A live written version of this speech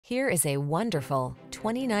Here is a wonderful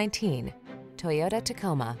 2019 Toyota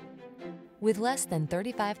Tacoma. With less than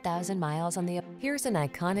 35,000 miles on the... Here's an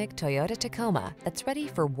iconic Toyota Tacoma that's ready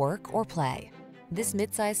for work or play. This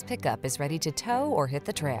midsize pickup is ready to tow or hit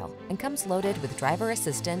the trail and comes loaded with driver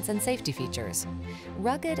assistance and safety features.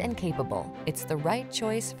 Rugged and capable, it's the right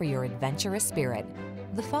choice for your adventurous spirit.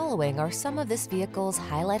 The following are some of this vehicle's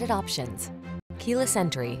highlighted options: keyless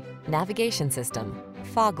entry, navigation system,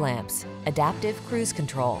 fog lamps, adaptive cruise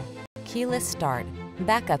control, keyless start,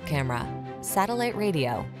 backup camera, satellite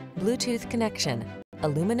radio, Bluetooth connection,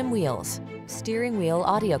 aluminum wheels, steering wheel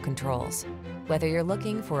audio controls. Whether you're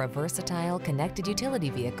looking for a versatile connected utility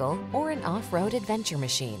vehicle or an off-road adventure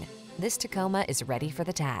machine, this Tacoma is ready for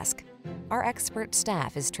the task. Our expert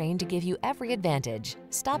staff is trained to give you every advantage.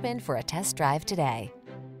 Stop in for a test drive today.